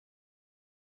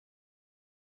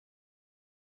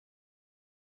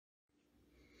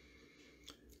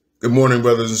Good morning,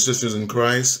 brothers and sisters in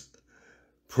Christ.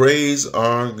 Praise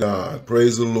our God.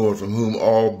 Praise the Lord, from whom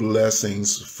all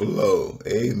blessings flow.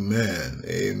 Amen.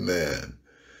 Amen.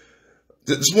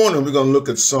 This morning, we're going to look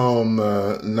at Psalm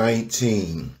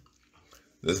 19.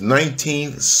 The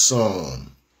 19th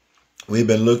Psalm. We've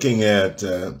been looking at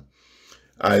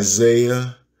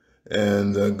Isaiah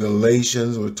and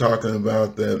Galatians. We're talking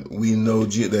about that we know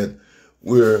that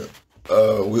we're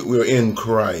in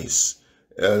Christ.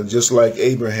 Just like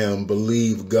Abraham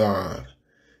believed God,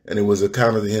 and it was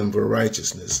accounted to him for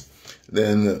righteousness,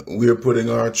 then we're putting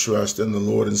our trust in the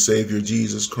Lord and Savior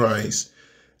Jesus Christ.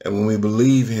 And when we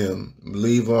believe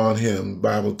on him, the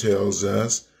Bible tells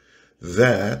us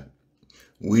that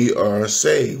we are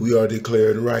saved. We are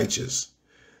declared righteous.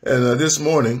 And this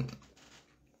morning,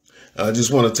 I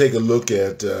just want to take a look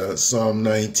at Psalm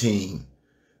 19.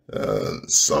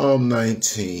 Psalm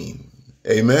 19.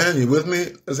 Amen. You with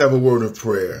me? Let's have a word of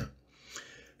prayer.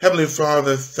 Heavenly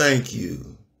Father, thank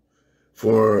you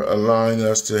for allowing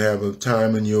us to have a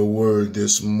time in your word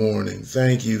this morning.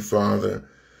 Thank you, Father,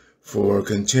 for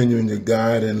continuing to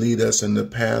guide and lead us in the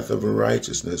path of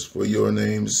righteousness for your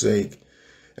name's sake.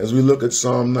 As we look at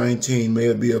Psalm 19, may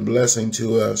it be a blessing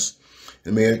to us,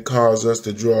 and may it cause us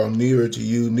to draw nearer to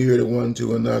you, nearer to one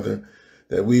to another,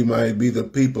 that we might be the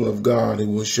people of God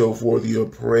who will show forth your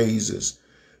praises.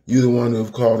 You, the one who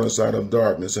have called us out of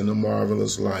darkness and the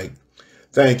marvelous light.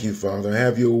 Thank you, Father.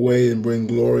 Have your way and bring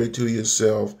glory to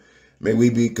yourself. May we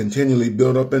be continually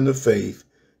built up in the faith.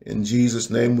 In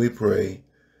Jesus' name we pray.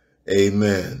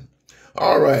 Amen.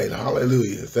 All right.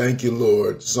 Hallelujah. Thank you,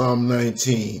 Lord. Psalm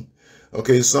 19.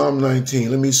 Okay, Psalm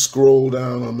 19. Let me scroll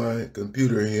down on my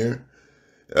computer here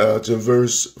to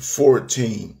verse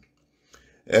 14.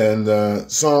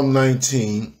 And Psalm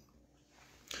 19.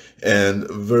 And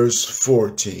verse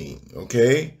 14,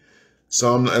 okay?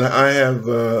 And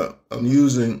I'm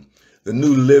using the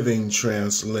New Living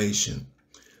Translation.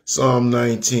 Psalm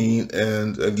 19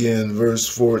 and again, verse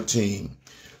 14.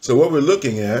 So what we're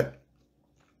looking at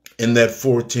in that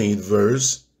 14th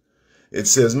verse, it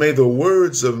says, may the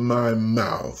words of my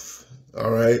mouth, all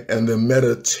right, and the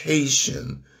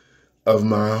meditation of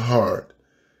my heart.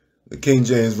 The King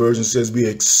James Version says be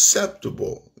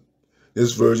acceptable.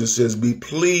 This version says, be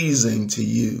pleasing to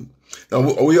you.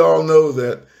 Now, we all know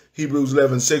that Hebrews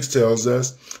 11:6 tells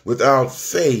us, without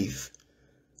faith,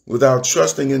 without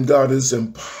trusting in God, it's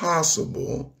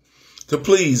impossible to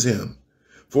please him.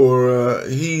 For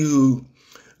he who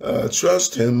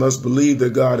trusts him must believe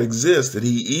that God exists, that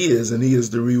he is, and he is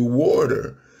the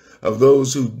rewarder of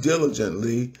those who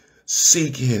diligently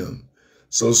seek him.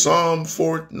 So Psalm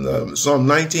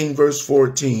 19, verse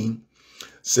 14,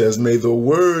 says, may the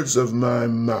words of my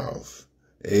mouth,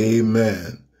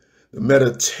 amen, the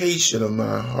meditation of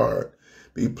my heart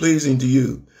be pleasing to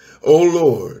you. O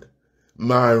Lord,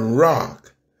 my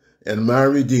rock and my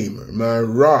redeemer, my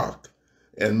rock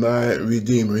and my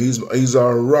redeemer. He's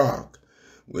our rock.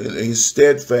 He's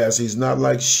steadfast. He's not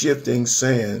like shifting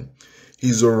sand.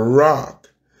 He's a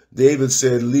rock. David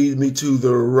said, lead me to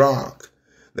the rock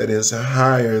that is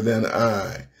higher than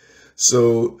I.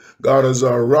 So God is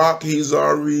our rock. He's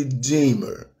our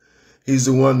redeemer. He's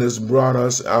the one that's brought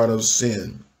us out of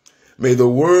sin. May the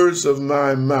words of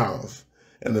my mouth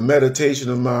and the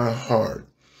meditation of my heart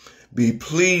be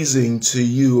pleasing to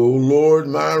you, O Lord,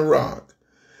 my rock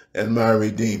and my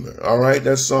redeemer. All right,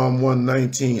 that's Psalm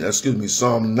 19,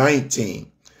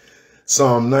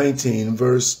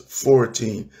 verse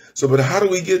 14. So, but how do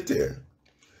we get there?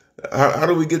 How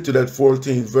do we get to that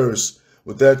 14th verse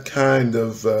with that kind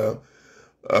of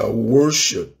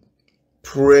worship,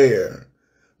 prayer,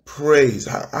 praise?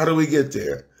 How do we get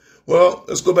there? Well,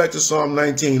 let's go back to Psalm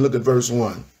 19. Look at verse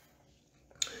 1.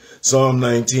 Psalm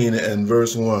 19 and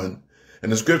verse 1.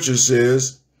 And the scripture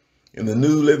says, in the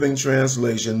New Living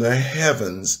Translation, the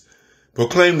heavens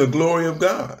proclaim the glory of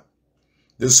God.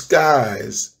 The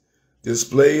skies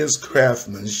display his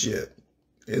craftsmanship.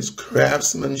 His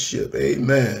craftsmanship.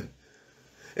 Amen.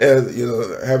 And,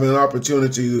 having an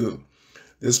opportunity to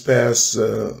this past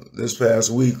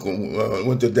week,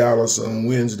 went to Dallas on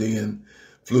Wednesday and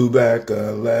flew back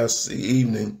last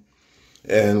evening.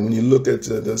 And when you look at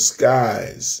the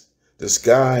skies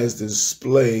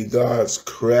display God's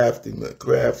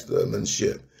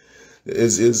craftsmanship.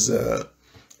 Is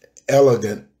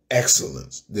elegant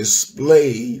excellence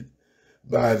displayed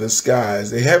by the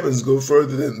skies. The heavens go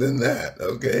further than that,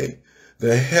 okay?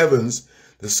 The heavens,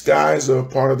 the skies are a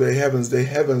part of the heavens. The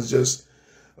heavens just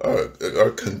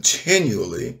are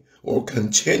continually or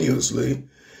continuously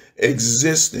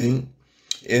existing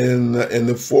in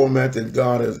the format that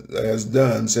God has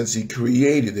done since he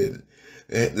created it.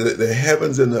 The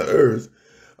heavens and the earth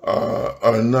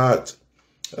are not,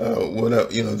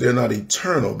 they're not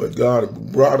eternal, but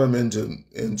God brought them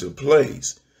into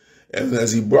place. And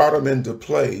as he brought them into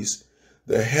place,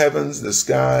 the heavens, the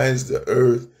skies, the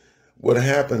earth, what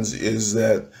happens is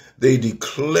that they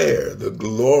declare the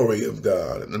glory of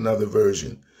God. In another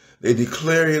version, they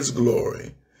declare his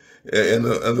glory. In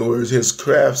other words, his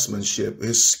craftsmanship,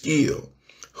 his skill.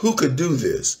 Who could do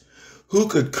this? Who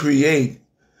could create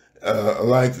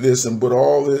like this and put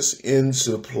all this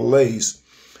into place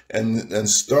and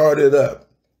start it up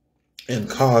and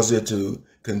cause it to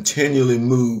continually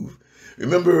move?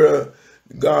 Remember,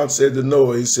 God said to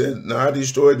Noah, he said, now I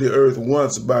destroyed the earth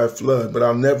once by a flood, but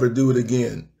I'll never do it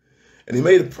again. And he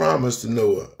made a promise to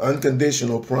Noah,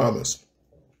 unconditional promise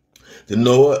to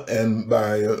Noah, and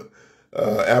by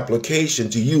application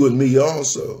to you and me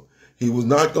also. He was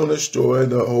not going to destroy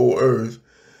the whole earth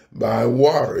by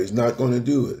water. He's not going to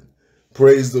do it.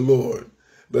 Praise the Lord.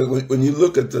 But when you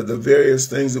look at the various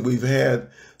things that we've had,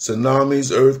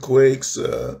 tsunamis, earthquakes,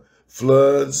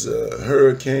 floods,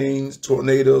 hurricanes,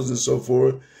 tornadoes, and so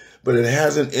forth, but it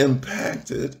hasn't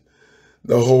impacted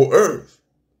the whole earth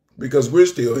because we're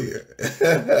still here.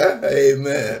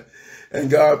 Amen. And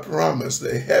God promised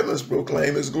the heavens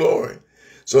proclaim his glory.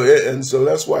 So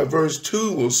that's why verse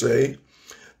 2 will say,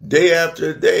 day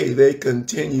after day, they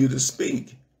continue to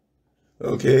speak.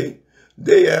 Okay?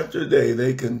 Day after day,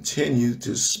 they continue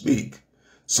to speak.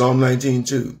 Psalm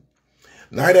 19:2.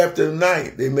 Night after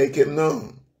night, they make it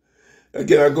known.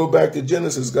 Again, I go back to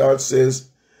Genesis. God says,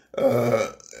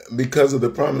 because of the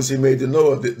promise he made to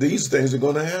Noah, these things are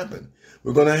going to happen.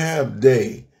 We're going to have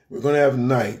day. We're going to have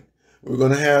night. We're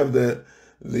going to have the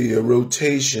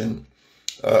rotation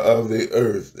of the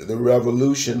earth, the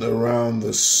revolution around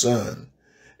the sun.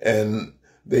 And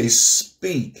they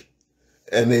speak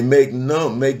and they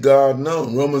make God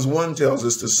known. Romans 1 tells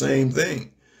us the same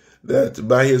thing, that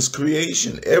by his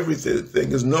creation,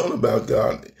 everything is known about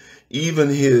God, even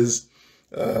his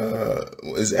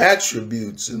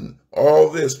attributes and all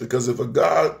this, because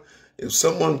if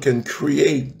someone can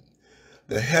create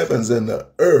the heavens and the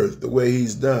earth the way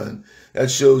he's done,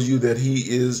 that shows you that he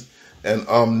is an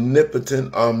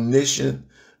omnipotent, omniscient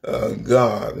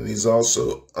God, and he's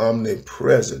also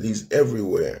omnipresent. He's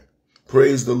everywhere.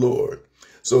 Praise the Lord.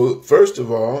 So first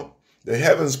of all, the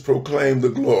heavens proclaim the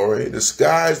glory. The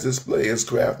skies display his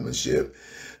craftsmanship.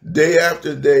 Day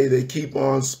after day, they keep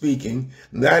on speaking.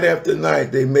 Night after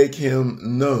night, they make him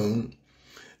known.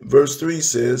 Verse 3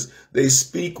 says, they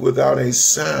speak without a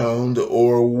sound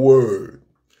or word.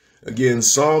 Again,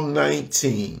 Psalm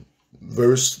 19,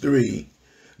 verse 3,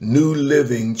 New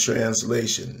Living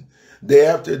Translation. Day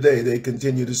after day, they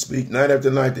continue to speak. Night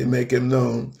after night, they make him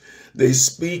known. They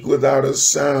speak without a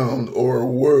sound or a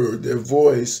word. Their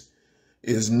voice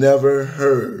is never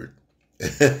heard.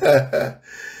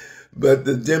 But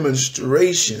the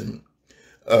demonstration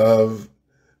of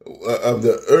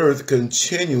the earth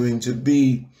continuing to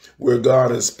be where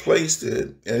God has placed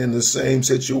it, and in the same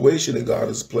situation that God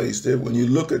has placed it, when you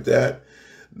look at that,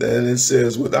 then it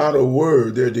says, without a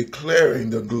word, they're declaring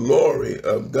the glory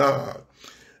of God.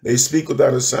 They speak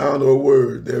without a sound or a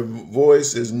word. Their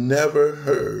voice is never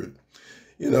heard.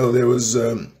 You know, there was,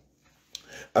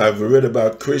 I've read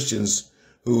about Christians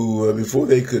who, before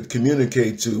they could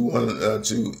communicate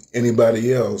to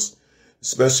anybody else,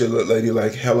 especially a lady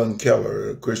like Helen Keller,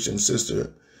 a Christian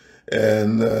sister,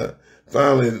 and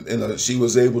finally, she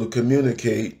was able to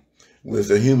communicate with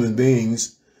the human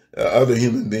beings, other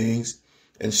human beings,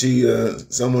 and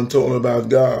someone told her about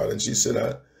God, and she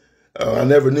said, I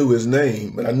never knew his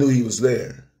name, but I knew he was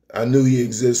there. I knew he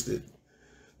existed.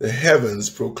 The heavens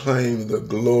proclaim the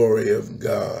glory of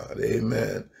God.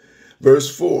 Amen.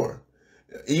 Verse 4,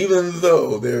 even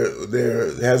though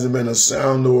there hasn't been a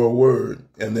sound or a word,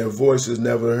 and their voice is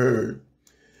never heard.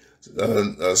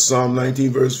 Psalm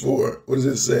 19, verse 4, what does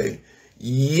it say?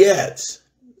 Yet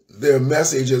their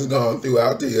message has gone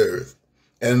throughout the earth,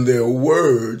 and their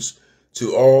words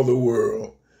to all the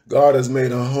world. God has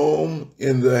made a home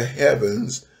in the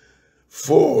heavens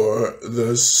for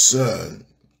the Son.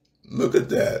 Look at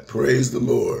that. Praise the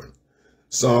Lord.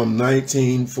 Psalm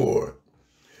 19:4.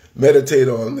 Meditate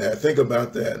on that. Think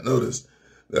about that. Notice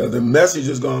the message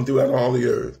has gone throughout all the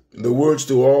earth, the words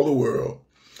to all the world.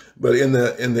 But in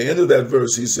the end of that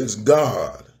verse, he says,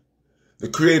 God, the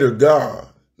creator God,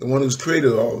 the one who's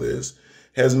created all this,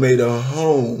 has made a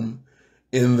home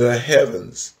in the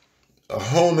heavens. A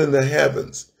home in the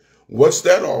heavens. What's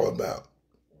that all about?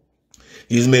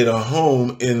 He's made a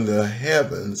home in the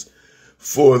heavens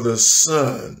for the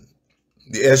Son,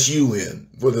 the S-U-N,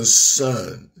 for the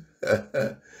Son.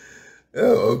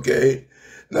 Okay.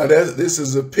 Now this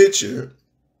is a picture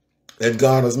that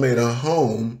God has made a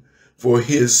home for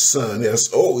his Son,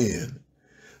 S-O-N,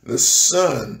 the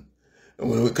Son. And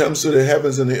when it comes to the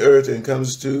heavens and the earth, and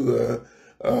comes to,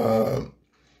 our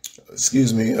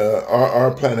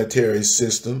planetary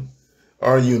system,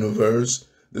 our universe,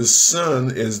 the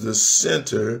Sun is the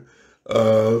center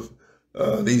of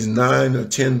these 9 or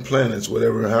 10 planets,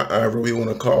 however we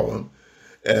want to call them.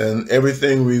 And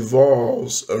everything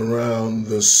revolves around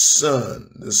the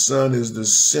Sun. The Sun is the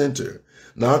center,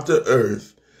 not the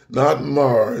Earth, not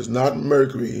Mars, not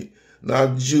Mercury,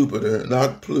 not Jupiter,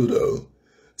 not Pluto.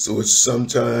 So it's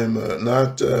sometime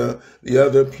not the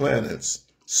other planets,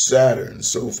 Saturn,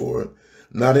 so forth.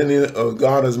 Not any.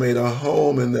 God has made a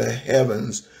home in the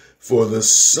heavens for the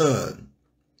Son.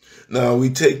 Now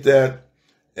we take that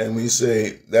and we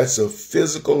say that's a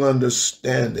physical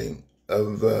understanding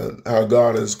of how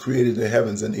God has created the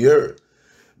heavens and the earth.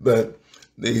 But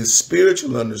the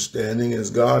spiritual understanding is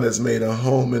God has made a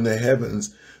home in the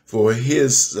heavens for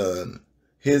his Son,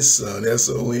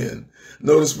 S-O-N.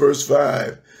 Notice verse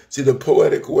 5. See, the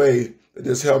poetic way that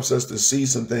this helps us to see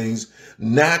some things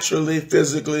naturally,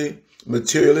 physically,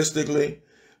 materialistically,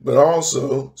 but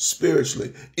also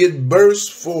spiritually. It bursts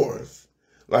forth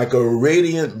like a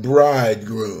radiant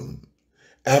bridegroom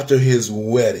after his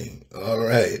wedding. All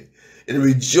right. It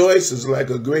rejoices like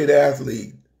a great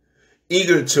athlete,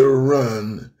 eager to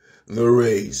run the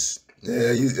race.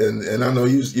 Yeah, and I know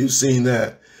you've seen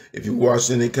that if you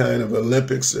watched any kind of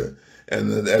Olympics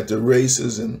and at the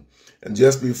races and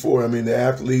just before. I mean, the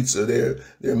athletes are there,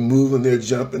 they're moving, they're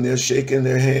jumping, they're shaking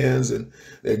their hands, and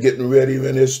they're getting ready,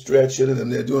 and they're stretching,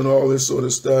 and they're doing all this sort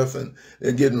of stuff, and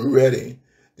they're getting ready.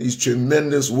 These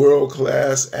tremendous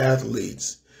world-class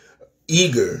athletes,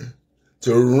 eager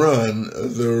to run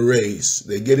the race.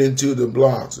 They get into the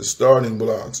blocks, the starting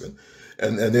blocks,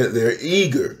 and they're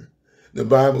eager. The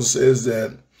Bible says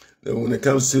that when it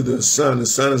comes to the Son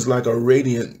is like a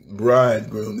radiant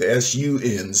bridegroom, the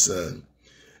S-U-N, Son.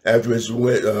 After its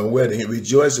wedding, it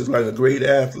rejoices like a great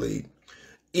athlete,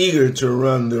 eager to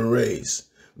run the race.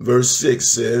 Verse 6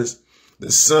 says,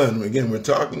 the Son, again, we're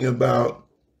talking about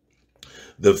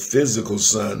the physical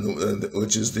Sun,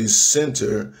 which is the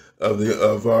center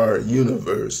of our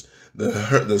universe.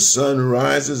 The sun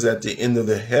rises at the end of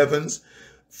the heavens,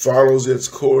 follows its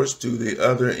course to the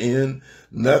other end.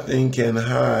 Nothing can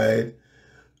hide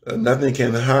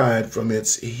from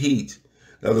its heat.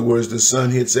 In other words, the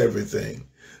sun hits everything.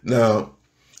 Now,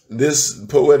 this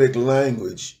poetic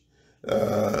language,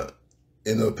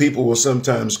 people will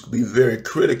sometimes be very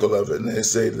critical of it, and they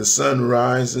say the sun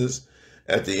rises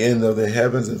at the end of the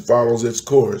heavens and follows its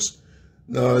course.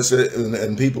 No,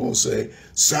 and people will say,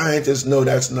 scientists know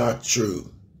that's not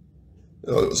true.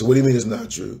 So what do you mean it's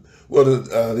not true? Well,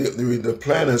 the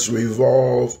planets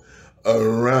revolve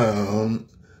around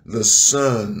the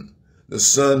sun. The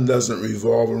sun doesn't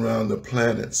revolve around the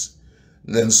planets.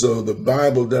 And so the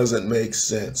Bible doesn't make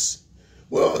sense.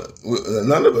 Well,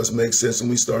 none of us make sense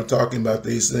when we start talking about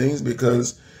these things,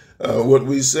 because what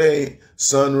we say,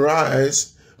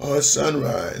 sunrise, oh, it's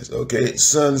sunrise, okay,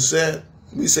 sunset,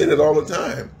 we say that all the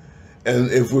time.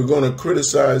 And if we're going to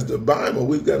criticize the Bible,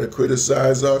 we've got to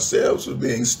criticize ourselves for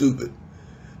being stupid.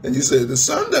 And you say the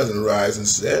sun doesn't rise and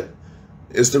set.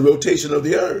 It's the rotation of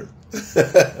the earth.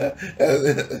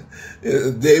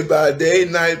 Day by day,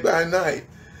 night by night.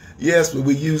 Yes, but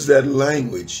we use that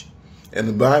language. And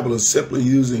the Bible is simply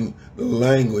using the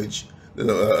language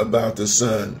about the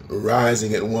sun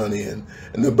rising at one end.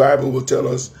 And the Bible will tell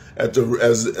us at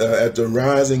the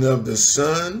rising of the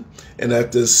sun and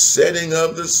at the setting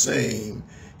of the same,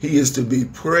 he is to be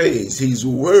praised. He's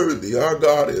worthy. Our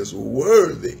God is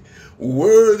worthy,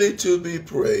 worthy to be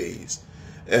praised.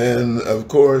 And of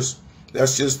course,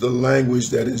 that's just the language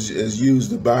that is used.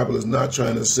 The Bible is not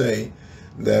trying to say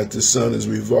that the sun is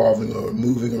revolving or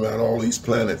moving around all these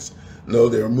planets. No,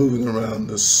 they're moving around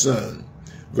the sun.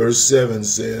 Verse 7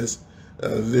 says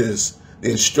this,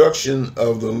 the instruction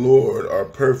of the Lord are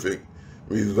perfect,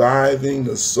 reviving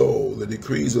the soul. The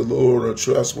decrees of the Lord are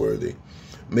trustworthy,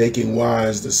 making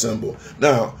wise the simple.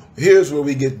 Now, here's where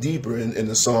we get deeper in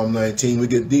the Psalm 19. We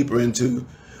get deeper into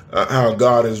how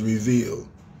God is revealed.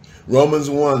 Romans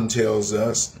 1 tells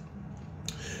us,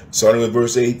 starting with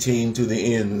verse 18 to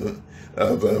the end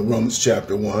of Romans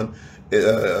chapter 1,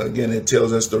 again, it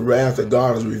tells us the wrath of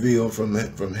God is revealed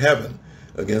from heaven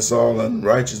against all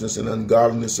unrighteousness and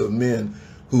ungodliness of men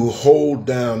who hold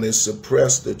down and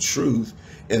suppress the truth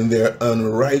in their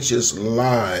unrighteous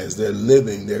lies, their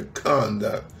living, their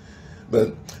conduct.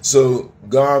 But so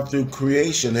God through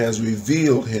creation has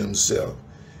revealed himself,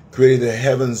 created the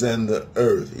heavens and the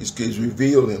earth. He's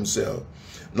revealed himself.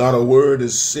 Not a word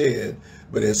is said,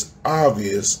 but it's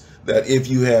obvious that if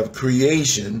you have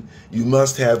creation, you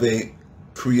must have a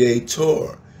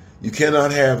creator. You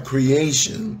cannot have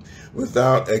creation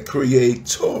without a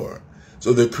creator.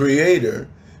 So the creator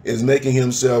is making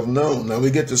himself known. Now we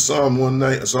get to Psalm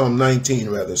 19,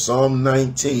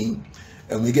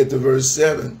 and we get to verse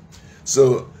 7.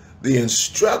 So the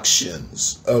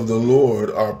instructions of the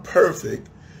Lord are perfect,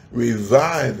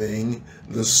 reviving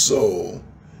the soul.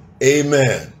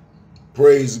 Amen.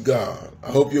 Praise God.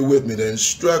 I hope you're with me. The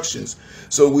instructions.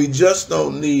 So we just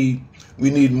don't need, we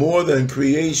need more than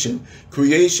creation.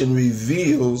 Creation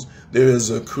reveals there is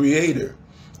a creator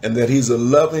and that he's a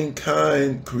loving,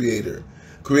 kind creator.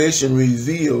 Creation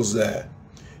reveals that.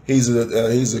 He's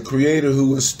a creator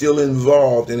who is still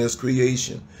involved in his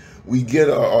creation. We get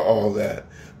all that.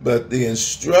 But the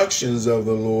instructions of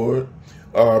the Lord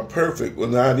are perfect. Well,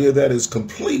 the idea of that is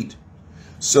complete.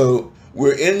 So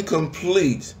we're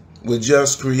incomplete with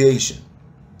just creation.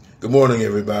 Good morning,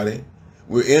 everybody.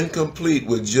 We're incomplete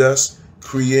with just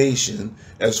creation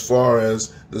as far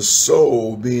as the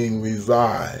soul being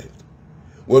revived.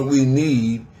 What we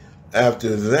need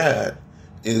after that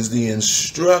is the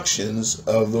instructions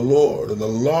of the Lord, or the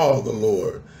law of the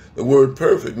Lord. The word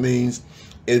perfect means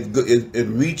it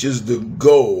reaches the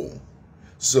goal.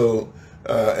 So,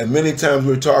 and many times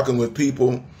we're talking with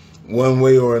people one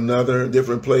way or another,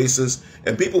 different places,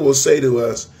 and people will say to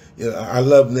us, you know, I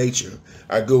love nature.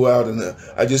 I go out and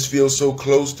I just feel so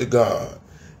close to God.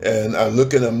 And I'm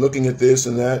looking at this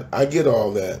and that. I get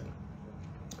all that.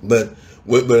 But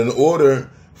in order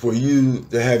for you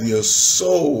to have your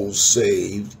soul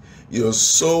saved, your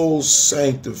soul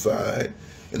sanctified,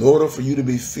 in order for you to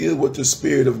be filled with the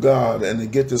Spirit of God, and to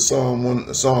get to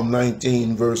Psalm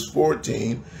 19, verse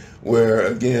 14, where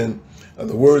again,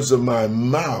 the words of my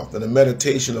mouth and the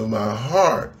meditation of my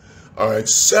heart are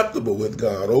acceptable with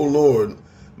God. O Lord,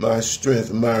 my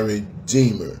strength, my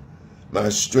redeemer, my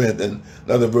strength. And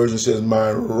another version says,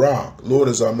 my rock. Lord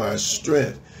is my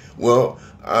strength. Well,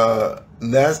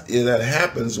 that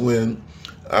happens when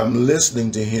I'm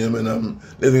listening to him and I'm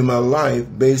living my life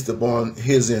based upon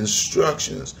his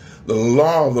instructions. The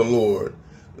law of the Lord,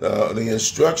 the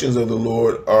instructions of the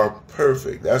Lord are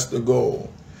perfect. That's the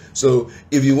goal. So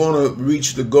if you want to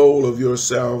reach the goal of your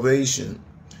salvation,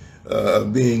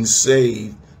 of being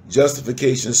saved,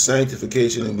 justification,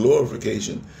 sanctification, and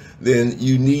glorification, then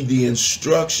you need the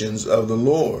instructions of the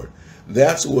Lord.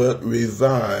 That's what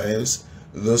revives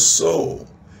the soul.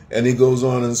 And he goes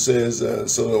on and says,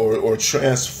 or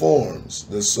transforms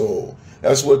the soul.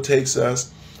 That's what takes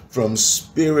us from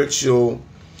spiritual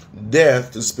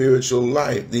death to spiritual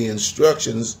life, the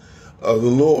instructions of the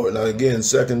Lord. Now again,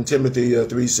 2 Timothy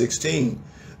 3:16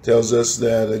 tells us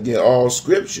that, again, all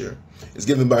scripture is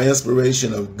given by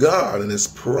inspiration of God and is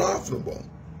profitable.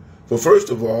 For first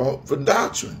of all, for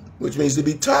doctrine, which means to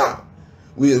be taught.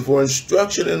 For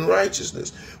instruction in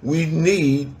righteousness. We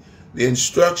need the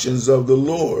instructions of the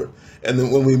Lord. And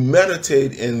then when we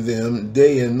meditate in them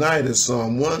day and night, as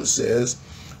Psalm 1 says,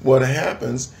 what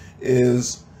happens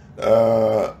is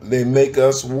they make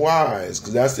us wise.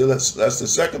 Because that's the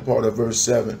second part of verse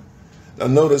 7. Now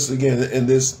notice again in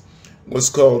this what's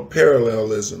called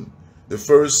parallelism. The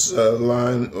first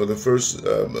line, or the first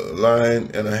line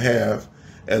and a half,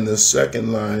 and the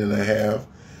second line and a half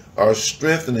are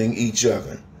strengthening each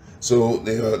other. So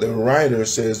the writer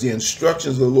says the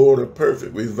instructions of the Lord are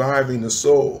perfect, reviving the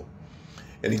soul.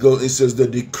 And he says the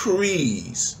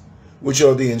decrees, which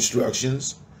are the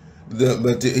instructions,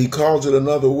 he calls it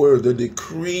another word. The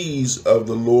decrees of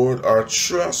the Lord are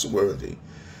trustworthy.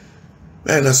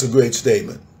 Man, that's a great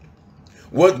statement.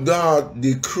 What God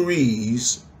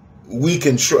decrees, we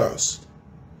can trust.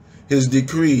 His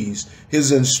decrees,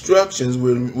 his instructions,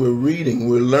 we're reading,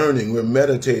 we're learning, we're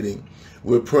meditating.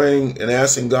 We're praying and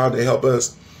asking God to help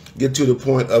us get to the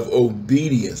point of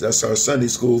obedience. That's our Sunday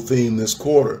school theme this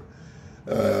quarter.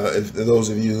 If those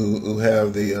of you who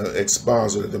have the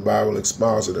expositor, the Bible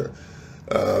expositor,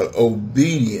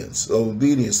 obedience,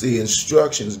 the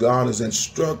instructions. God is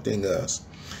instructing us.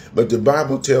 But the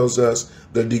Bible tells us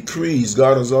the decrees.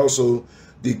 God has also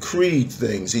decreed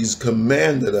things. He's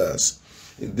commanded us.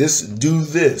 Do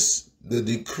this. The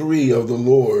decree of the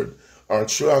Lord are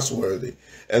trustworthy.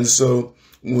 And so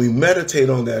when we meditate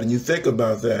on that and you think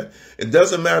about that, it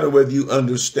doesn't matter whether you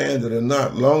understand it or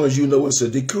not, long as you know it's a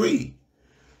decree.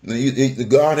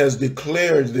 God has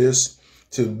declared this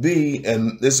to be,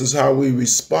 and this is how we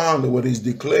respond to what he's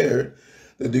declared.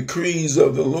 The decrees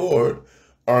of the Lord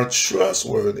are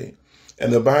trustworthy.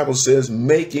 And the Bible says,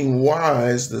 making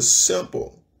wise the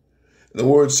simple. The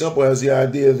word simple has the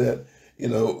idea that,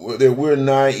 that we're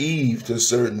naive to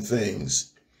certain things.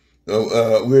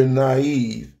 We're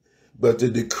naive. but the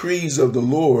decrees of the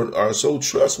Lord are so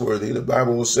trustworthy. The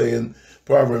Bible will say in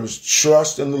Proverbs,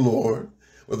 trust in the Lord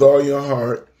with all your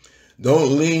heart.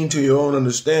 Don't lean to your own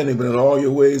understanding, but in all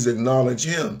your ways acknowledge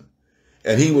him,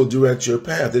 and he will direct your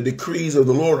path. The decrees of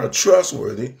the Lord are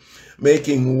trustworthy,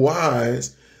 making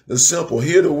wise the simple.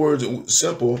 Here the word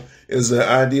simple is the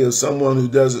idea of someone who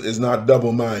is not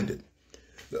double-minded.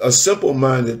 A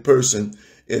simple-minded person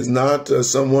is not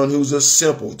someone who's a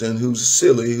simpleton, who's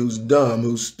silly, who's dumb,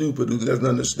 who's stupid, who doesn't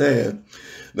understand.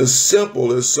 The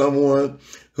simple is someone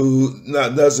who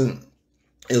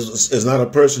is not a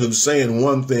person who's saying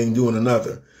one thing, doing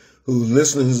another, who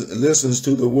listens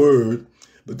to the word,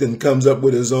 but then comes up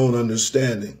with his own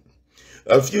understanding.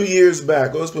 A few years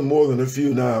back, it's been more than a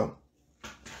few now,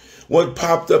 what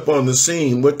popped up on the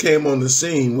scene, what came on the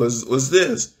scene was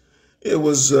this. It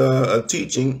was a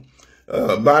teaching,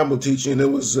 Bible teaching. It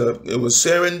was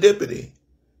serendipity.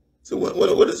 So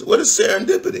what is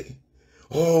serendipity?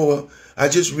 Oh, I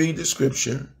just read the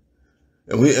scripture,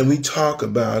 and we talk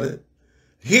about it.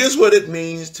 Here's what it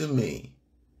means to me.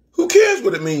 Who cares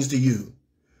what it means to you?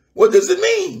 What does it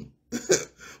mean?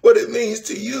 What it means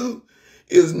to you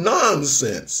is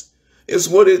nonsense. It's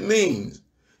what it means.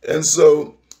 And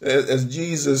so, as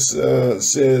Jesus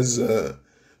says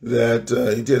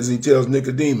that he tells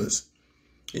Nicodemus,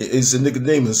 he said,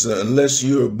 Nicodemus, unless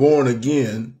you're born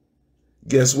again,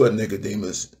 guess what,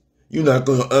 Nicodemus? You're not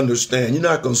going to understand. You're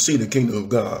not going to see the kingdom of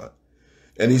God.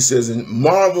 And he says, and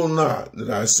marvel not that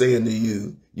I say unto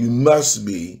you, you must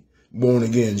be born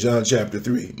again. John chapter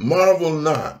 3. Marvel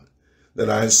not that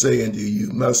I say unto you,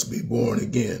 you must be born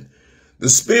again. The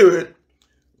Spirit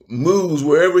moves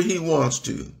wherever he wants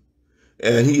to,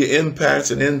 and he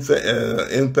impacts and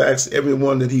impacts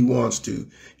everyone that he wants to.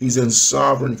 He's in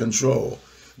sovereign control.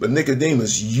 But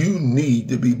Nicodemus, you need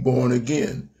to be born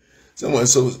again. So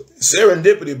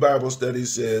Serendipity Bible Study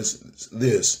says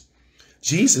this.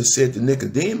 Jesus said to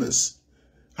Nicodemus,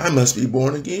 I must be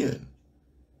born again.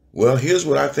 Well, here's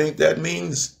what I think that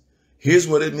means. Here's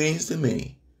what it means to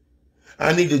me.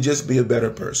 I need to just be a better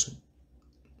person.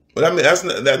 But I mean,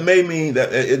 it may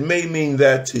mean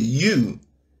that to you.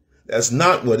 That's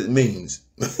not what it means.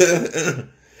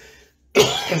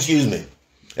 Excuse me.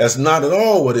 That's not at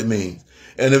all what it means.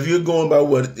 And if you're going by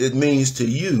what it means to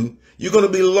you, you're going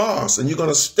to be lost, and you're going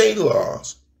to stay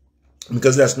lost,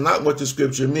 because that's not what the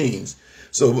scripture means.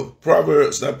 So not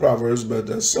Proverbs,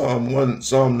 but Psalm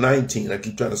 19. I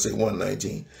keep trying to say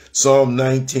 119. Psalm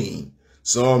 19,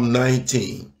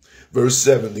 verse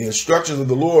 7. The instructions of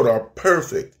the Lord are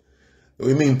perfect.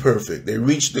 We mean perfect. They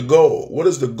reach the goal. What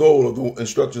is the goal of the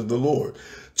instructions of the Lord?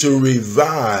 To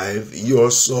revive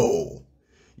your soul.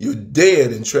 You're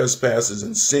dead in trespasses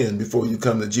and sin before you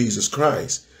come to Jesus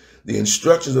Christ. The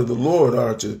instructions of the Lord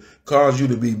are to cause you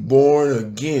to be born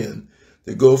again,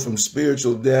 to go from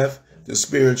spiritual death to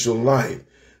spiritual life.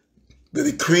 The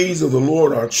decrees of the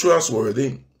Lord are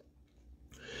trustworthy,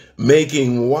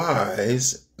 making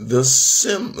wise the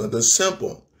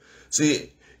simple.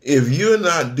 See, if you're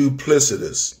not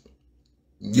duplicitous,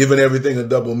 giving everything a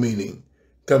double meaning,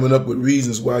 coming up with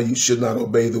reasons why you should not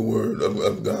obey the word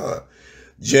of God.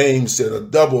 James said a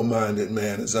double-minded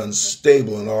man is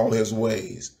unstable in all his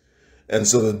ways. And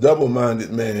so the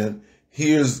double-minded man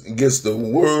gets the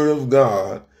word of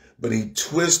God, but he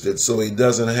twists it so he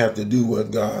doesn't have to do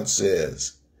what God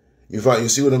says. You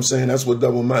see what I'm saying? That's what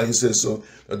double-minded says. So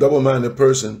a double-minded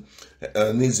person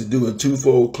needs to do a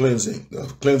twofold cleansing. The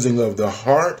cleansing of the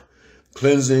heart,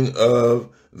 cleansing of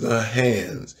the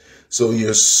hands. So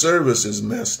your service is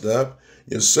messed up.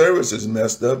 Your service is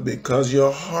messed up because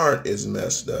your heart is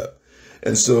messed up.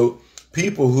 And so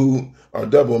people who are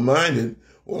double-minded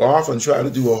will often try to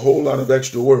do a whole lot of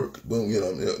extra work. Boom,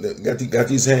 got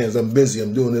these hands, I'm busy,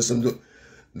 I'm doing this,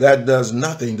 that does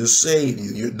nothing to save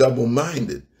you. You're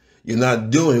double-minded. You're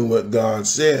not doing what God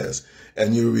says.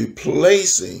 And you're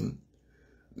replacing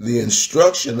the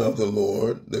instruction of the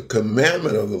Lord, the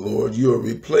commandment of the Lord. You're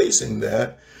replacing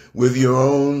that with your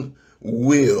own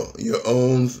will, your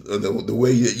own, the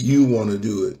way that you want to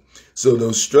do it. So the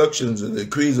instructions and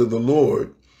decrees of the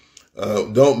Lord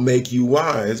don't make you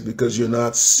wise because you're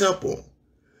not simple.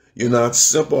 You're not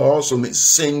simple also means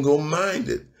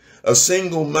single-minded. A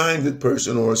single-minded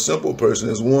person or a simple person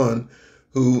is one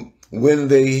who, when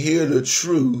they hear the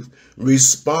truth,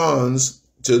 responds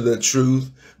to the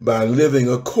truth by living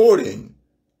according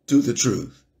to the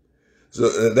truth.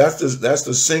 So that's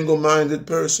the single-minded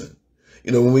person.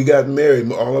 You know, when we got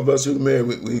married, all of us who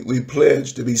married, we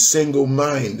pledged to be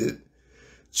single-minded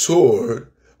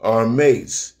toward our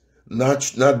mates,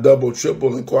 not double,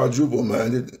 triple, and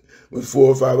quadruple-minded with 4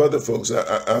 or 5 other folks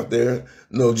out there.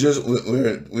 No, just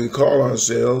we call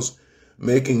ourselves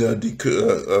making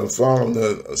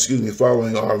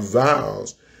following our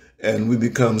vows, and we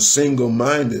become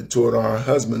single-minded toward our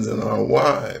husbands and our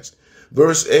wives.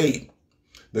 Verse 8,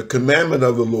 the commandment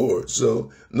of the Lord.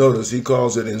 So notice he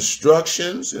calls it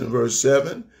instructions in verse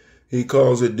 7. He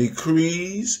calls it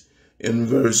decrees in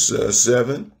verse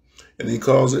 7. And he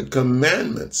calls it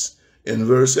commandments in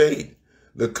verse 8.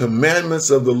 The commandments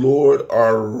of the Lord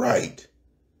are right.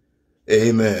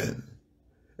 Amen.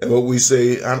 And what we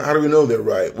say, how do we know they're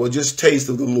right? Well, just taste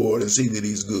of the Lord and see that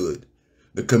he's good.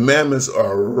 The commandments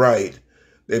are right.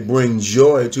 They bring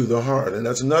joy to the heart. And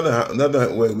that's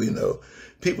another way we know.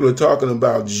 People are talking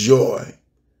about joy.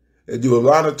 They do a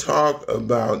lot of talk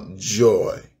about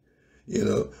joy. You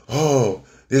know, oh,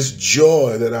 this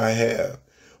joy that I have.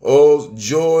 Oh,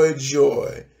 joy,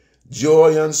 joy.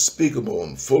 Joy unspeakable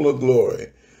and full of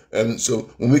glory. And so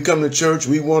when we come to church,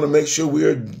 we want to make sure we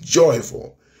are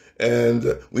joyful.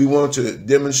 And we want to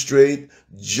demonstrate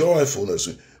joyfulness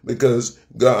because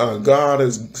God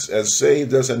has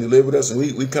saved us and delivered us, and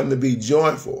we come to be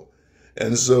joyful.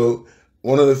 And so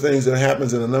one of the things that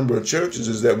happens in a number of churches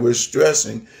is that we're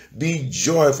stressing, be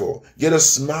joyful, get a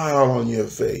smile on your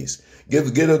face,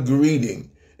 get a greeting,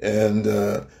 and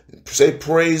say,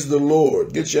 praise the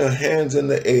Lord, get your hands in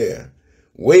the air,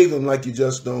 wave them like you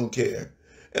just don't care.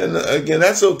 And again,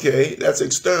 that's okay, that's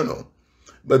external.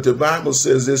 But the Bible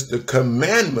says it's the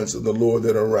commandments of the Lord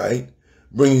that are right,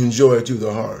 bringing joy to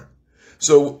the heart.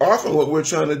 So often what we're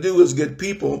trying to do is get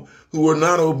people who are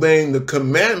not obeying the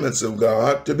commandments of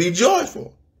God to be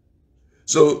joyful.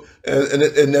 So, and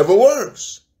it never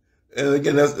works. And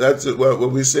again, that's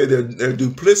what we say, they're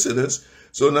duplicitous.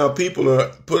 So now people are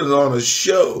putting on a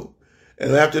show.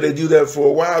 And after they do that for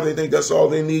a while, they think that's all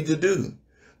they need to do.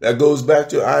 That goes back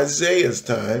to Isaiah's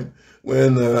time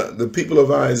when the people of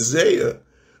Isaiah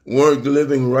weren't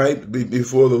living right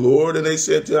before the Lord. And they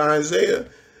said to Isaiah,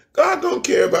 God don't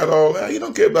care about all that. He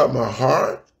don't care about my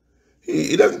heart.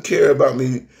 He doesn't care about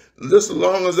me. Just as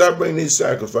long as I bring these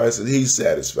sacrifices, he's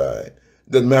satisfied.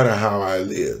 Doesn't matter how I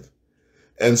live.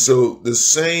 And so the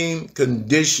same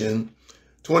condition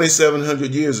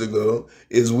 2,700 years ago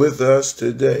is with us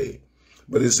today.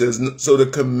 But it says, so the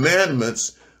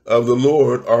commandments of the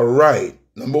Lord are right.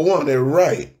 Number one, they're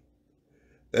right.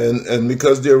 And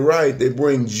because they're right, they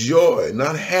bring joy,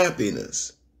 not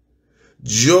happiness.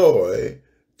 Joy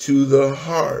to the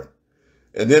heart.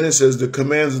 And then it says the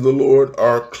commands of the Lord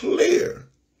are clear,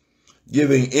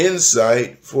 giving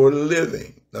insight for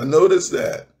living. Now notice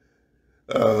that.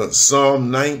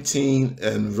 Psalm 19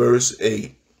 and verse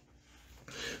 8.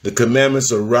 The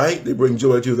commandments are right, they bring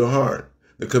joy to the heart.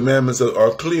 The commandments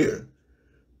are clear.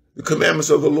 The commandments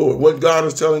of the Lord, what God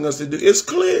is telling us to do, is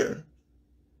clear.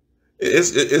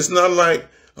 It's not like,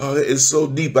 oh, it's so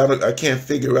deep, I can't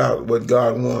figure out what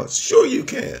God wants. Sure you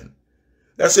can.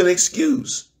 That's an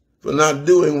excuse for not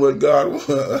doing what God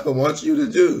wants you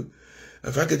to do.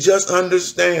 If I could just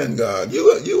understand God,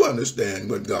 you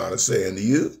understand what God is saying to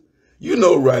you. You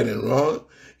know right and wrong.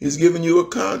 He's given you a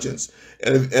conscience.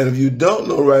 And if you don't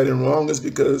know right and wrong, it's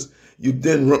because you've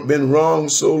been wrong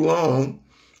so long,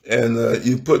 and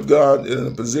you put God in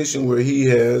a position where he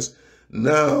has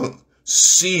now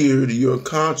seared your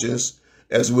conscience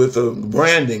as with a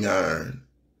branding iron.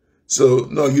 So,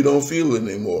 no, you don't feel it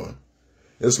anymore.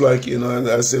 It's like, you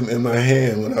know, I said in my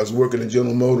hand when I was working at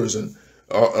General Motors and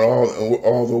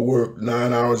all the work,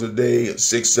 9 hours a day,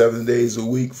 6, 7 days a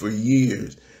week for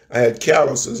years. I had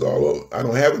calluses all over. I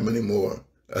don't have them anymore.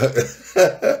 I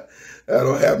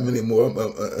don't have them anymore.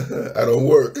 I don't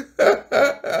work.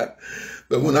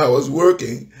 But when I was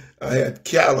working, I had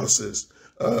calluses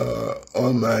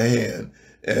on my hand.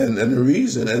 And the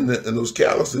reason, and those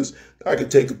calluses, I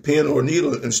could take a pin or a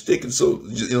needle and stick it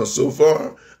so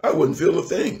far, I wouldn't feel a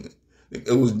thing.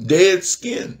 It was dead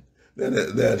skin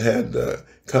that had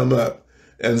come up.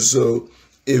 And so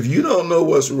if you don't know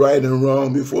what's right and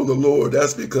wrong before the Lord,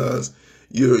 that's because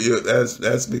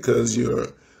that's because your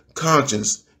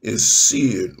conscience is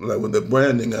seared like with a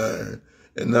branding iron,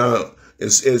 and now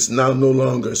it's now no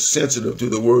longer sensitive to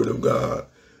the word of God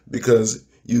because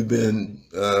you've been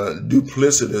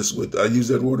duplicitous with. I use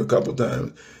that word a couple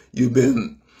times. You've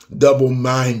been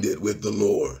double-minded with the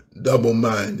Lord.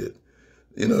 Double-minded.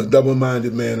 You know, a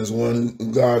double-minded man is one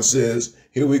who God says,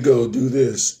 "Here we go, do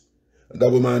this." A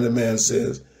double-minded man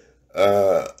says,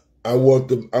 I want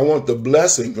the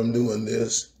blessing from doing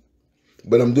this,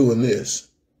 but I'm doing this.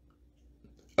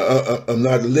 I'm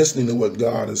not listening to what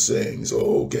God is saying.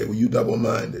 So, okay, well, you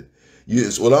double-minded.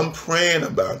 Yes, well, I'm praying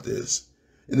about this.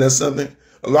 Isn't that something?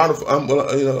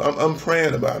 I'm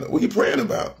praying about it. What are you praying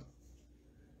about?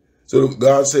 So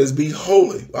God says, be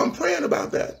holy. I'm praying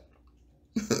about that.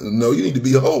 No, you need to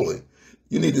be holy.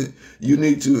 You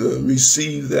need to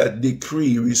receive that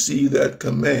decree, receive that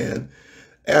command.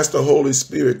 Ask the Holy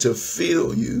Spirit to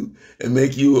fill you and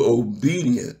make you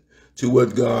obedient to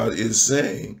what God is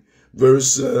saying.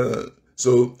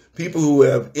 So people who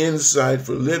have insight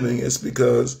for living, it's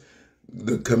because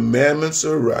the commandments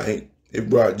are right. It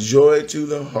brought joy to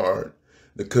the heart.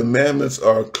 The commandments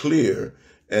are clear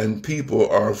and people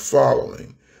are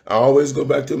following. I always go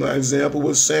back to my example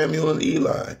with Samuel and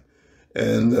Eli.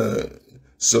 And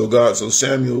so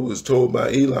Samuel was told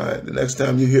by Eli, the next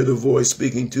time you hear the voice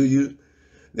speaking to you,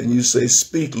 then you say,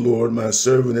 "Speak, Lord, my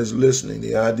servant is listening."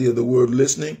 The idea of the word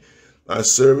listening, my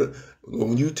servant,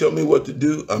 when you tell me what to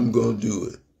do, I'm going to do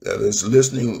it. That is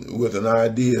listening with an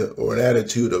idea or an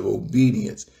attitude of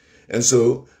obedience. And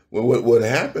so what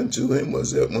happened to him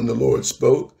was that when the Lord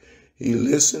spoke, he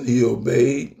listened, he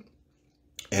obeyed,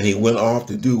 and he went off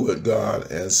to do what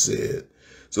God has said.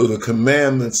 So the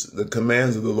commands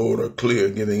of the Lord are clear,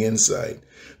 giving insight.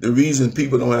 The reason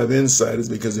people don't have insight is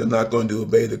because they're not going to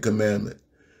obey the commandment.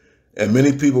 And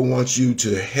many people want you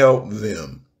to help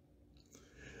them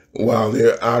while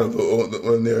they're out of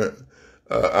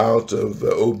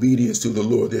obedience to the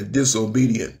Lord. They're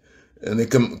disobedient, and they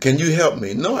come. Can you help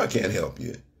me? No, I can't help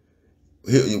you.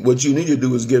 What you need to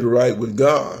do is get right with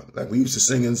God, like we used to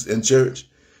sing in church.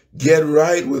 Get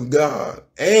right with God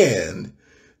and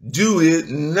do it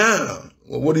now.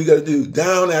 Well, what do you got to do?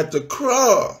 Down at the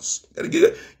cross. Got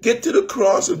to get to the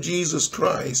cross of Jesus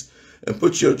Christ and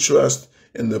put your trust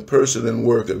in the person and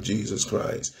work of Jesus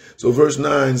Christ. So verse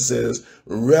 9 says,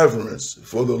 reverence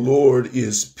for the Lord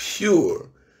is pure,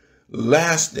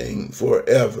 lasting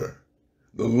forever.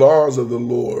 The laws of the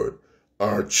Lord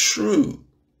are true.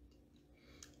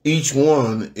 Each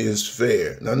one is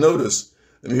fair. Now notice,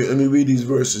 let me read these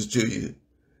verses to you.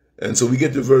 And so we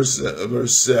get to verse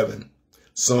 7,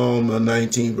 Psalm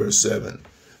 19, verse 7.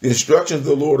 The instructions of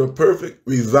the Lord are perfect,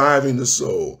 reviving the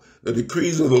soul. The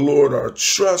decrees of the Lord are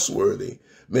trustworthy,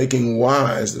 making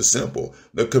wise the simple.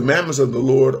 The commandments of the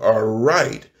Lord are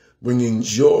right, bringing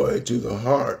joy to the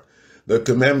heart. The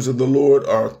commandments of the Lord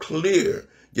are clear,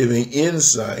 giving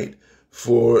insight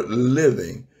for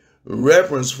living.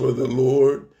 Reverence for the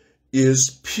Lord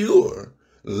is pure,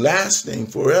 lasting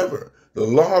forever. The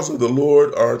laws of the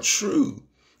Lord are true.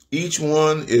 Each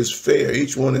one is fair.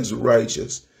 Each one is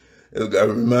righteous. It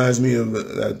reminds me of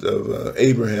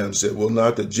Abraham said, will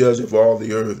not the judge of all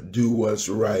the earth do what's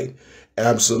right?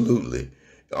 Absolutely.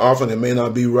 Often it may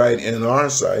not be right in our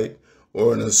sight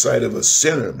or in the sight of a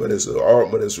sinner, but it's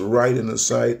right in the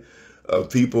sight of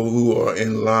people who are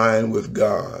in line with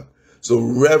God. So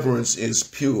reverence is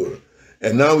pure.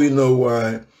 And now we know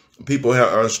why people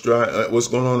are what's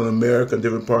going on in America and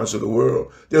different parts of the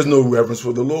world. There's no reverence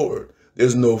for the Lord.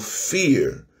 There's no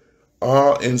fear,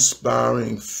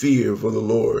 awe-inspiring fear for the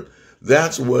Lord.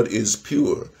 That's what is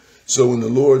pure. So when the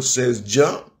Lord says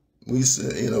jump, we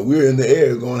say, we're in the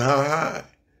air going how high.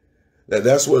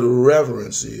 That's what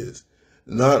reverence is.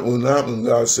 Not when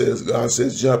God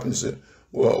says jump and say,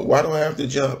 well, why do I have to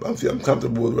jump? I'm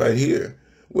comfortable with right here.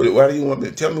 Why do you want me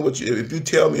to tell me if you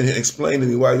tell me and explain to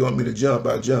me why you want me to jump,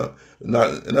 I jump.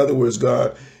 Not, in other words,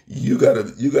 God, you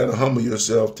gotta humble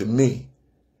yourself to me.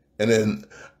 And then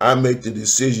I make the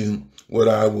decision what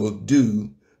I will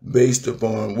do based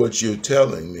upon what you're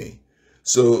telling me.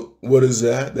 So what is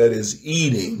that? That is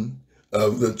eating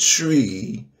of the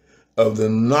tree of the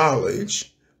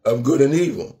knowledge of good and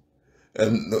evil.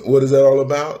 And what is that all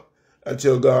about? I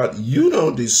tell God, you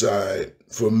don't decide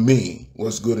for me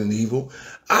what's good and evil.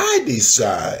 I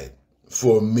decide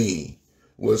for me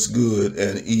what's good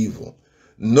and evil.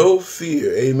 No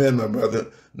fear. Amen, my brother.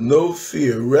 No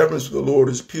fear. Reverence for the Lord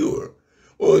is pure.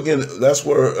 Well, again, that's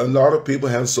where a lot of people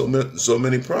have so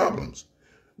many problems,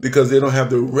 because they don't have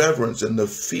the reverence and the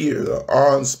fear, the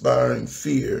awe-inspiring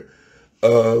fear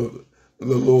of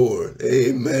the Lord.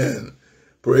 Amen.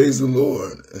 Praise the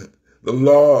Lord. The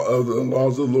laws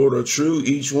of the Lord are true.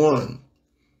 Each one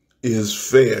is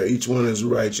fair. Each one is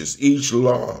righteous. Each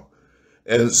law.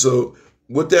 And so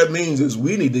what that means is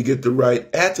we need to get the right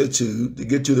attitude to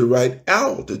get to the right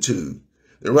altitude.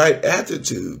 The right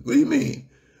attitude. What do you mean?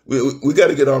 We got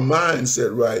to get our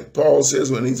mindset right. Paul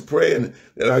says when he's praying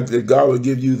that God will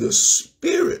give you the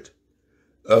spirit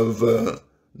of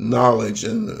knowledge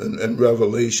and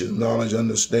revelation, knowledge,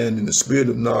 understanding, the spirit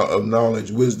of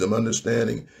knowledge, wisdom,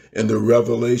 understanding, and the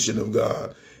revelation of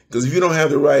God. Because if you don't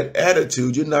have the right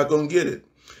attitude, you're not going to get it.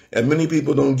 And many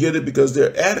people don't get it because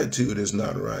their attitude is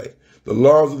not right. The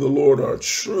laws of the Lord are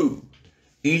true.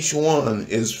 Each one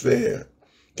is fair.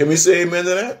 Can we say amen to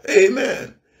that?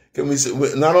 Amen. Can we say,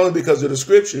 not only because of the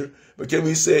scripture, but can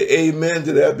we say amen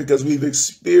to that because we've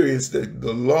experienced that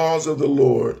the laws of the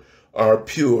Lord are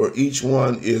pure. Each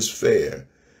one is fair.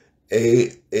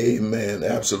 Amen.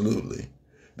 Absolutely.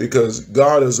 Because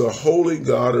God is a holy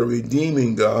God, a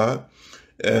redeeming God,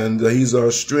 and he's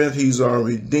our strength. He's our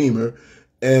redeemer.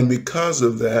 And because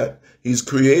of that, he's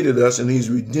created us and he's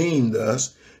redeemed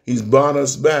us. He's bought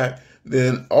us back.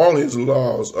 Then all his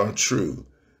laws are true.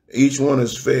 Each one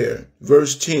is fair.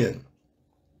 Verse 10,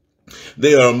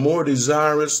 they are more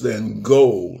desirous than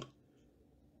gold,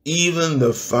 even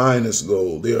the finest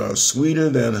gold. They are sweeter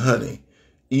than honey,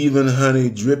 even honey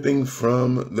dripping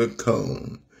from the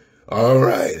comb. All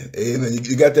right. Amen.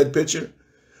 You got that picture?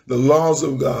 The laws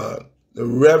of God, the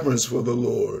reverence for the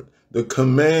Lord, the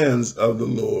commands of the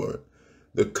Lord,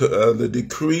 the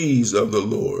decrees of the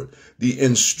Lord, the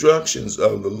instructions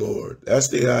of the Lord. That's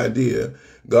the idea.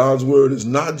 God's word is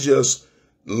not just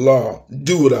law.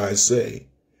 Do what I say.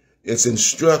 It's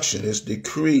instruction. It's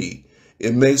decree.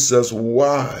 It makes us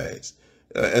wise.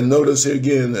 And notice here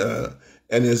again,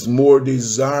 and is more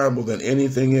desirable than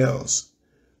anything else.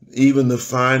 Even the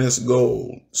finest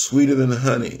gold, sweeter than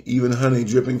honey, even honey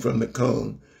dripping from the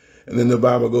comb. And then the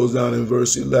Bible goes down in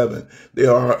verse 11. They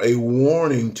are a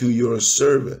warning to your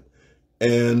servant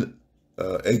and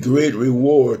a great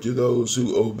reward to those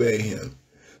who obey him.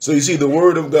 So you see the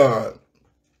word of God.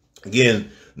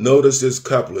 Again, notice this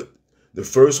couplet. The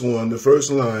first one, the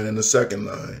first line and the second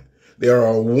line. They are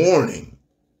a warning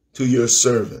to your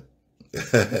servant.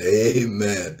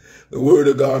 Amen. The word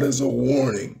of God is a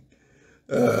warning.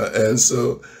 And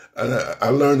so I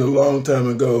learned a long time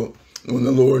ago when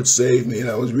the Lord saved me, and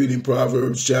I was reading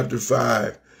Proverbs chapter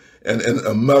 5, and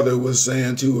a mother was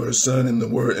saying to her son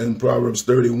in Proverbs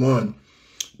 31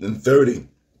 and 30,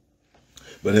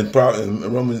 but in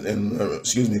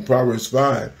Proverbs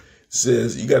 5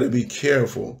 says you got to be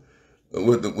careful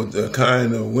with the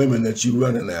kind of women that you're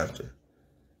running after.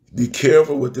 Be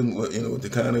careful with them, with the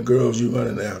kind of girls you're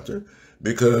running after,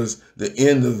 because the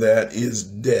end of that is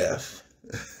death.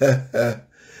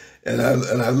 And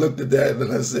I looked at that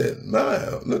and I said,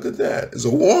 "My, look at that! It's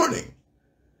a warning.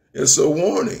 It's a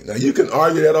warning." Now you can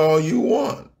argue that all you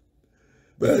want,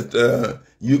 but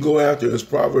you go after, as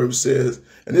Proverbs says,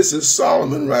 and this is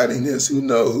Solomon writing this. Who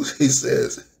knows? He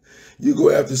says, you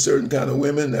go after certain kind of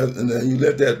women, and then you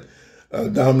let that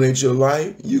dominate your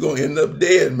life, you're gonna end up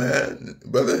dead, man,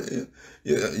 brother.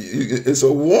 It's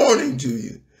a warning to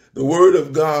you. The word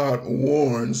of God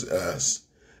warns us.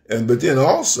 But then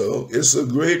also, it's a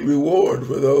great reward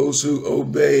for those who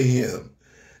obey him.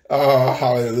 Oh,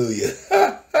 hallelujah.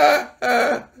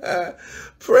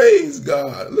 Praise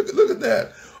God. Look at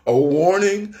that. A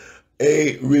warning,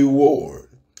 a reward.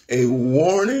 A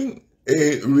warning,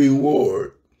 a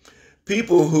reward.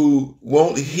 People who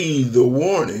won't heed the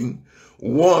warning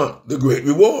want the great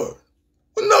reward.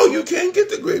 Well, no, you can't get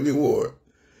the great reward.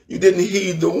 You didn't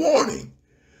heed the warning.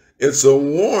 It's a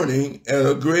warning and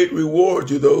a great reward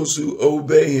to those who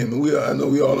obey him. And I know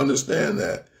we all understand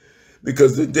that,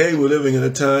 because today we're living in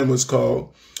a time what's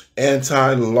called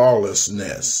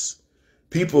anti-lawlessness.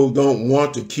 People don't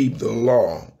want to keep the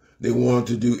law. They want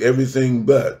to do everything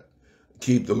but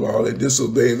keep the law. They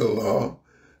disobey the law.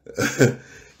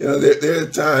 There are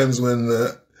times when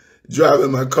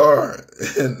driving my car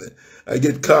and I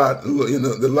get caught,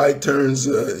 the light turns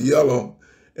yellow.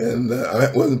 And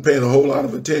I wasn't paying a whole lot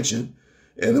of attention.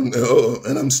 And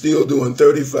I'm still doing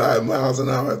 35 miles an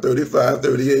hour, 35,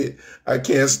 38. I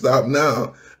can't stop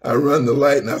now. I run the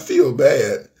light and I feel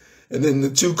bad. And then the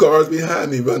two cars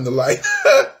behind me run the light.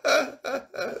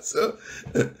 So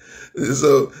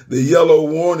the yellow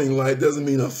warning light doesn't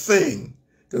mean a thing,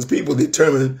 because people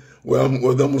determine whether I'm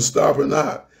going to stop or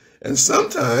not. And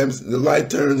sometimes the light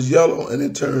turns yellow and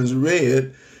it turns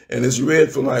red. And it's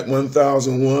red for like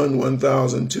 1001,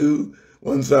 1002,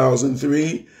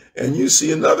 1003, and you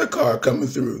see another car coming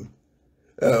through.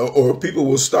 Or people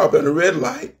will stop at a red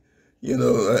light,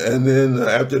 and then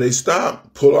after they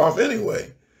stop, pull off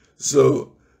anyway.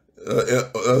 So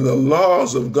the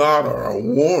laws of God are a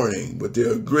warning, but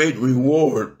they're a great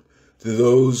reward to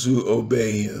those who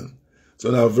obey him. So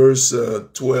now verse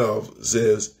 12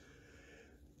 says,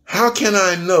 "How can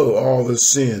I know all the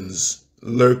sins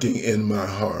lurking in my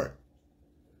heart?"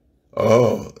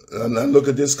 Oh, and I look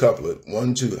at this couplet,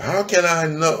 1, 2. "How can I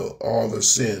know all the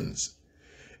sins?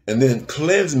 And then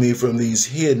cleanse me from these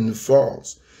hidden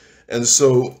faults." And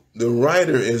so the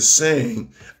writer is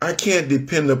saying, I can't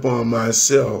depend upon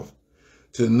myself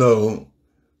to know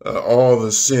all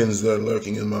the sins that are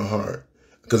lurking in my heart,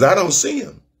 because I don't see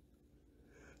them.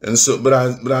 And so, but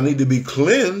I need to be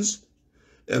cleansed.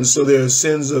 And so there are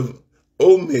sins of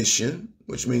omission,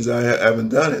 which means I haven't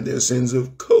done it. They're sins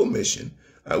of commission,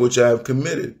 which I have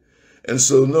committed. And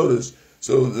so notice,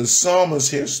 so the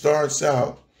psalmist here starts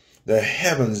out, the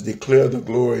heavens declare the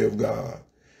glory of God.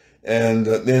 And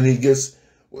then he gets,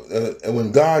 and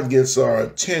when God gets our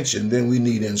attention, then we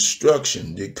need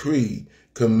instruction, decree,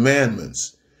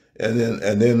 commandments. And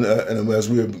then as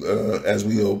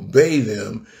we obey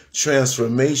them,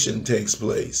 transformation takes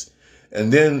place.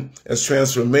 And then as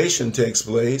transformation takes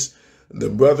place, the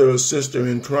brother or sister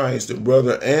in Christ, the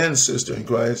brother and sister in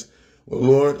Christ, well,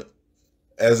 Lord,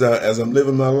 as I'm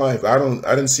living my life, I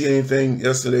didn't see anything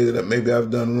yesterday that maybe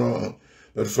I've done wrong.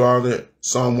 But Father,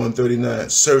 Psalm 139,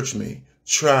 search me,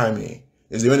 try me.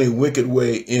 Is there any wicked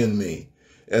way in me?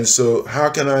 And so how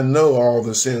can I know all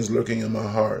the sins lurking in my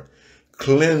heart?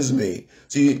 Cleanse me.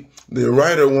 See, the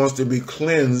writer wants to be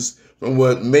cleansed from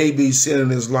what may be sin in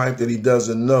his life that he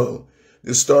doesn't know.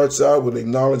 It starts out with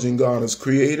acknowledging God as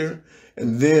creator,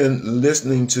 and then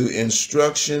listening to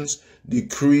instructions,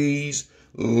 decrees,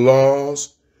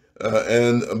 laws,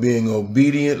 and being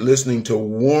obedient, listening to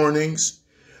warnings.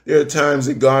 There are times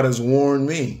that God has warned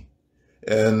me.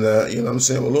 And, I'm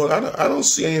saying, well, Lord, I don't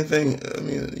see anything. I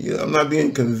mean, I'm not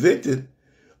being convicted.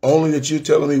 Only that you're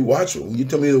telling me, watch it. You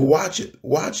tell me to watch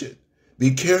it.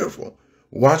 Be careful.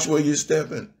 Watch where you're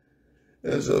stepping.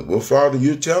 And so, well, Father,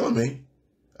 you're telling me.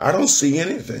 I don't see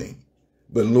anything.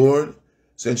 But Lord,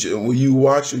 will you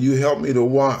watch, or you help me to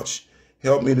watch?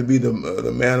 Help me to be the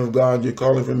man of God you're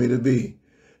calling for me to be.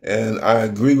 And I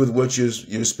agree with what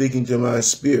you're speaking to my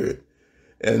spirit.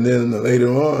 And then later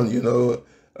on,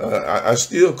 I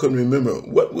still couldn't remember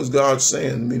what was God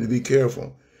saying to me to be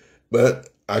careful. But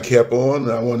I kept on,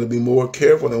 and I wanted to be more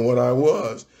careful than what I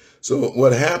was. So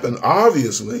what happened,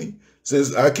 obviously,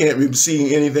 since I can't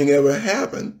see anything ever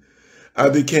happen, I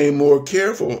became more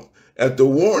careful at the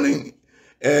warning,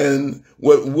 and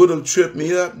what would have tripped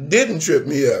me up didn't trip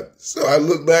me up. So I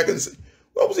look back and say,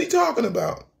 what was he talking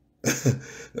about?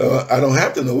 I don't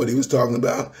have to know what he was talking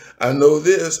about. I know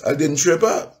this, I didn't trip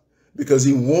up because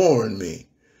he warned me.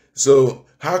 So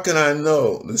how can I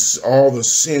know all the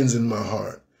sins in my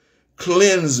heart?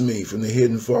 Cleanse me from the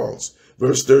hidden faults.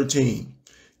 Verse 13,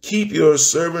 keep your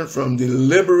servant from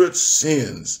deliberate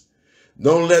sins.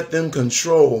 Don't let them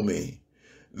control me.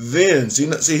 Then,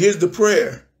 see, here's the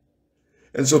prayer.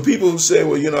 And so people who say,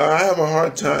 well, I have a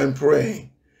hard time praying.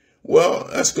 Well,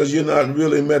 that's because you're not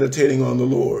really meditating on the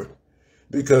Lord.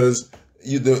 Because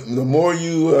the more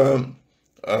you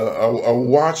are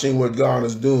watching what God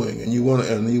is doing, and you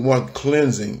want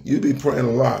cleansing, you'd be praying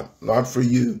a lot for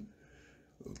you.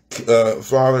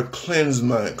 Father, cleanse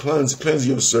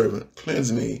your servant,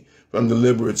 cleanse me from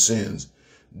deliberate sins.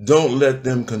 Don't let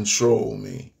them control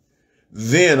me.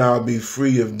 Then I'll be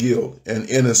free of guilt and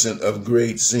innocent of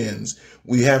great sins.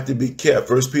 We have to be kept.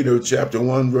 1 Peter chapter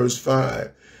 1, verse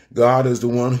 5. God is the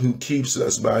one who keeps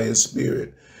us by his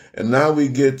spirit. And now we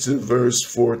get to verse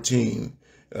 14,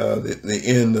 the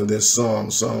end of this psalm.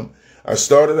 I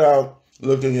started out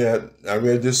I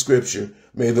read this scripture.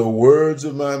 May the words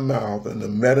of my mouth and the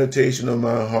meditation of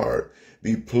my heart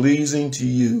be pleasing to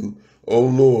you, O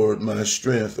Lord, my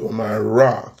strength, or my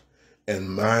rock and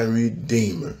my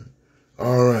redeemer.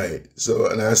 All right.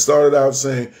 So, and I started out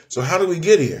saying, so how do we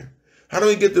get here? How do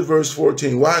we get to verse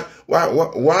 14?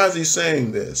 Why is he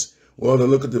saying this? Well, to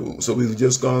look at so we've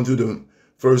just gone through the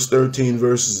first 13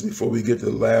 verses before we get to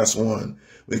the last one.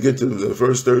 We get to the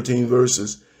first 13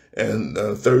 verses and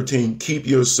 13, keep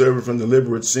your servant from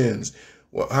deliberate sins.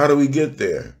 Well, how do we get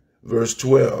there? Verse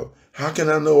 12, how can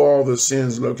I know all the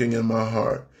sins lurking in my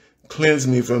heart? Cleanse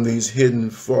me from these hidden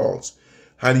faults.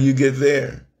 How do you get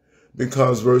there?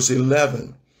 Because verse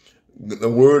 11, the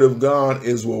word of God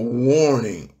is a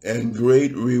warning and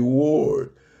great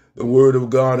reward. The word of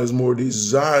God is more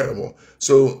desirable.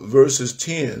 So verses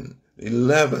 10,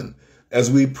 11,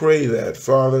 as we pray that,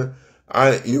 Father,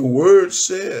 your word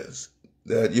says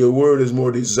that your word is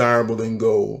more desirable than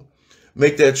gold.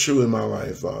 Make that true in my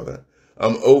life, Father.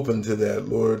 I'm open to that,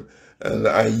 Lord, and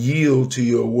I yield to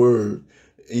your word.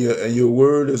 Your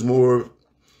word is more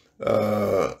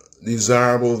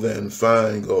desirable than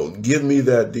fine gold. Give me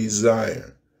that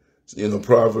desire.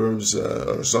 Proverbs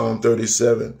or Psalm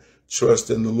 37, trust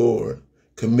in the Lord.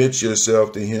 Commit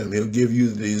yourself to him. He'll give you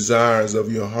the desires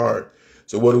of your heart.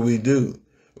 So what do?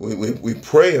 We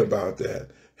pray about that.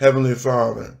 Heavenly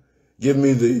Father, give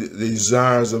me the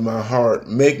desires of my heart.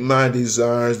 Make my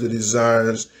desires the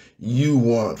desires you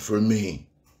want for me.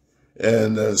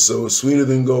 And so sweeter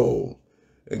than gold.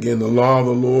 Again, the law of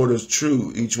the Lord is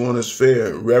true. Each one is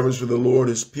fair. Reverence for the Lord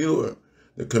is pure.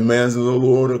 The commands of the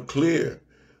Lord are clear.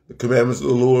 The commandments of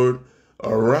the Lord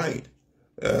are right.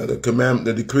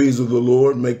 The decrees of the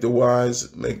Lord make wise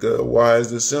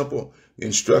the simple. The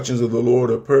instructions of the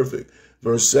Lord are perfect.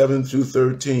 Verse 7 through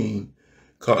 13,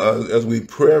 as we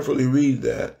prayerfully read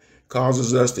that,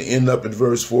 causes us to end up at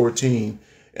verse 14.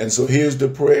 And so here's the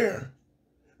prayer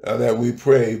that we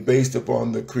pray based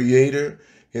upon the Creator,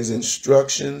 his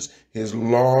instructions, his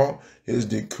law, his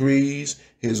decrees,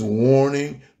 his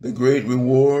warning, the great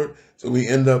reward. So we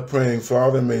end up praying,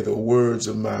 Father, may the words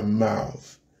of my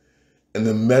mouth and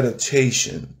the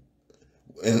meditation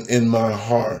in my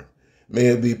heart, may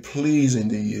it be pleasing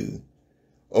to you.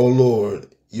 O Lord,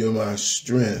 you're my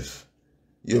strength.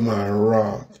 You're my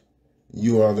rock.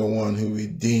 You are the one who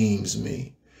redeems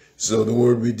me. So the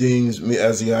word redeems me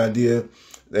as the idea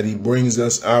that he brings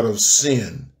us out of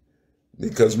sin,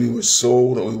 because we were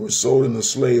sold in the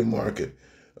slave market.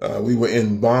 We were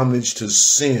in bondage to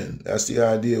sin. That's the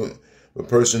idea of a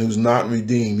person who's not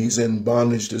redeemed. He's in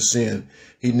bondage to sin.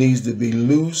 He needs to be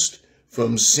loosed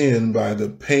from sin by the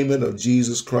payment of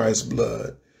Jesus Christ's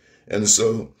blood. And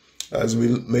so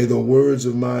may the words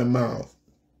of my mouth,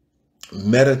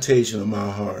 meditation of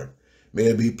my heart, may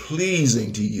it be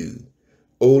pleasing to you,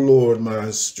 O Lord,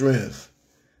 my strength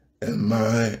and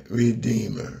my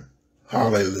Redeemer.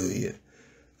 Hallelujah.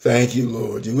 Thank you,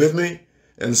 Lord. You with me?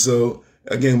 And so,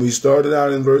 again, we started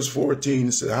out in verse 14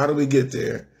 and said, how do we get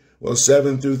there? Well,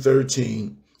 7 through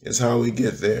 13 is how we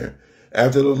get there.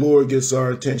 After the Lord gets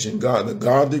our attention,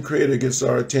 the Creator gets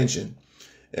our attention.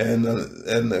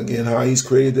 And again, how he's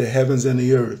created the heavens and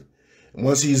the earth. And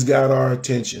once he's got our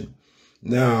attention,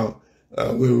 now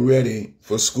we're ready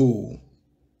for school.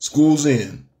 School's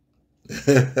in.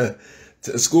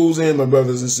 School's in, my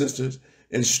brothers and sisters.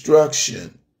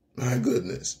 Instruction, my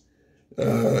goodness.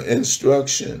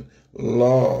 Instruction,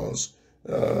 laws,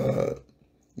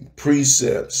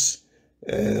 precepts,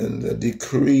 and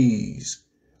decrees.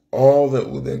 All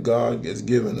that God has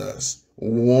given us.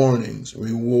 Warnings,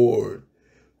 reward.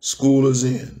 School is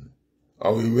in.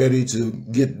 Are we ready to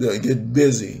get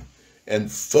busy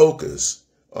and focus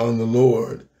on the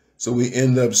Lord? So we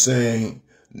end up saying,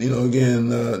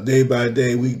 again, day by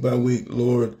day, week by week,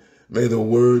 Lord, may the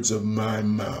words of my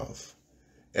mouth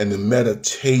and the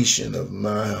meditation of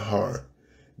my heart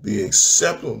be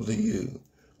acceptable to you,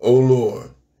 O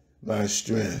Lord, my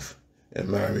strength and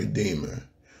my Redeemer.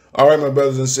 All right, my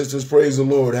brothers and sisters, praise the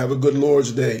Lord. Have a good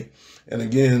Lord's Day. And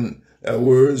again,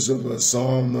 words of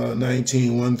Psalm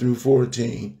 19, 1 through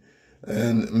 14.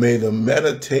 And may the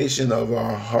meditation of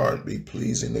our heart be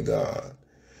pleasing to God.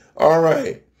 All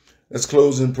right, let's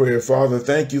close in prayer. Father,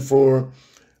 thank you for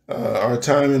our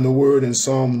time in the Word in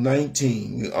Psalm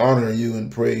 19. We honor you and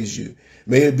praise you.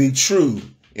 May it be true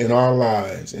in our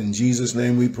lives. In Jesus'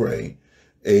 name we pray.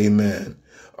 Amen.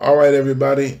 All right,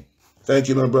 everybody. Thank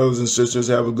you, my brothers and sisters.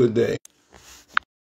 Have a good day.